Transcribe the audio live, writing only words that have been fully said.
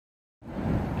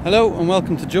Hello and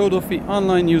welcome to Joe Duffy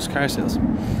Online Used Car Sales.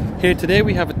 Here today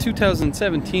we have a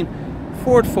 2017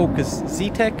 Ford Focus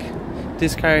Zetec.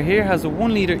 This car here has a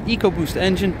 1 litre EcoBoost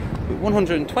engine with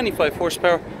 125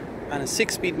 horsepower and a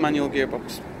 6-speed manual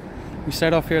gearbox. We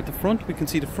start off here at the front. We can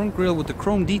see the front grille with the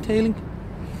chrome detailing.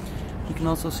 You can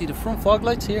also see the front fog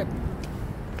lights here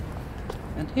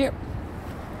and here.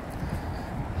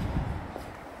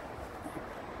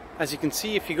 As you can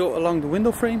see, if you go along the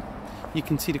window frame, you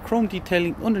can see the chrome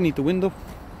detailing underneath the window.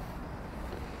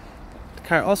 The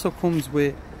car also comes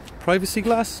with privacy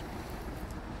glass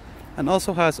and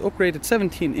also has upgraded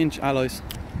 17-inch alloys.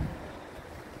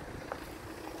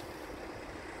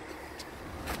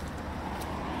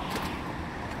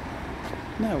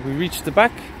 Now we reach the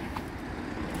back.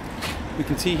 We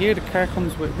can see here the car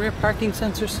comes with rear parking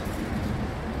sensors.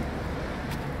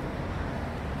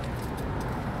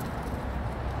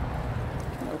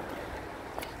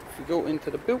 Go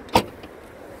into the boot,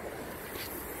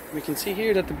 we can see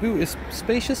here that the boot is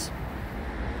spacious.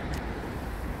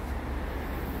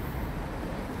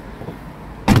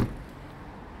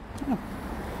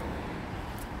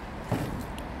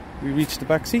 We reach the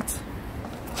back seats.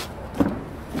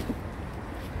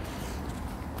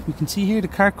 We can see here the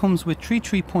car comes with 3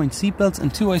 3-point seat belts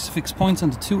and 2 Isofix points on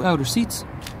the 2 outer seats.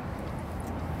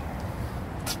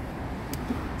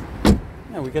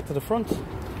 Now we get to the front.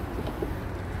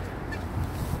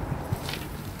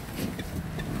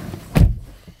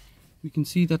 We can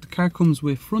see that the car comes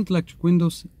with front electric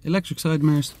windows, electric side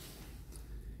mirrors,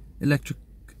 electric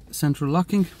central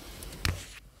locking,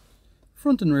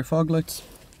 front and rear fog lights,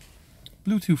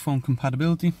 Bluetooth phone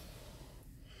compatibility,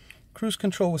 cruise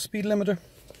control with speed limiter,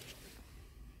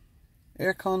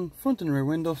 aircon, front and rear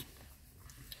windows.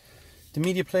 The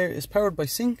media player is powered by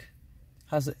Sync,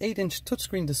 has an 8-inch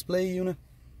touchscreen display unit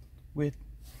with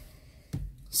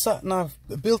sat-nav,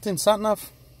 built-in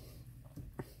sat-nav,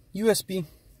 USB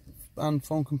and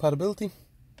phone compatibility.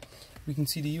 We can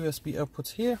see the USB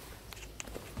outputs here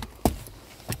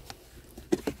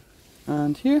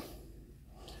and here,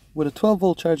 with a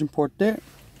 12-volt charging port there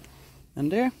and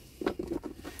there.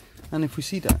 And if we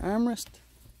see the armrest,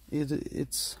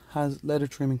 it has leather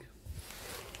trimming.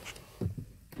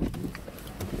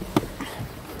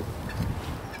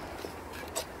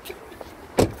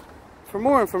 For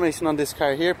more information on this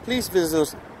car here, please visit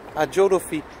us at Joe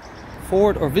Duffy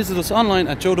Ford or visit us online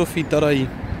at joeduffy.ie.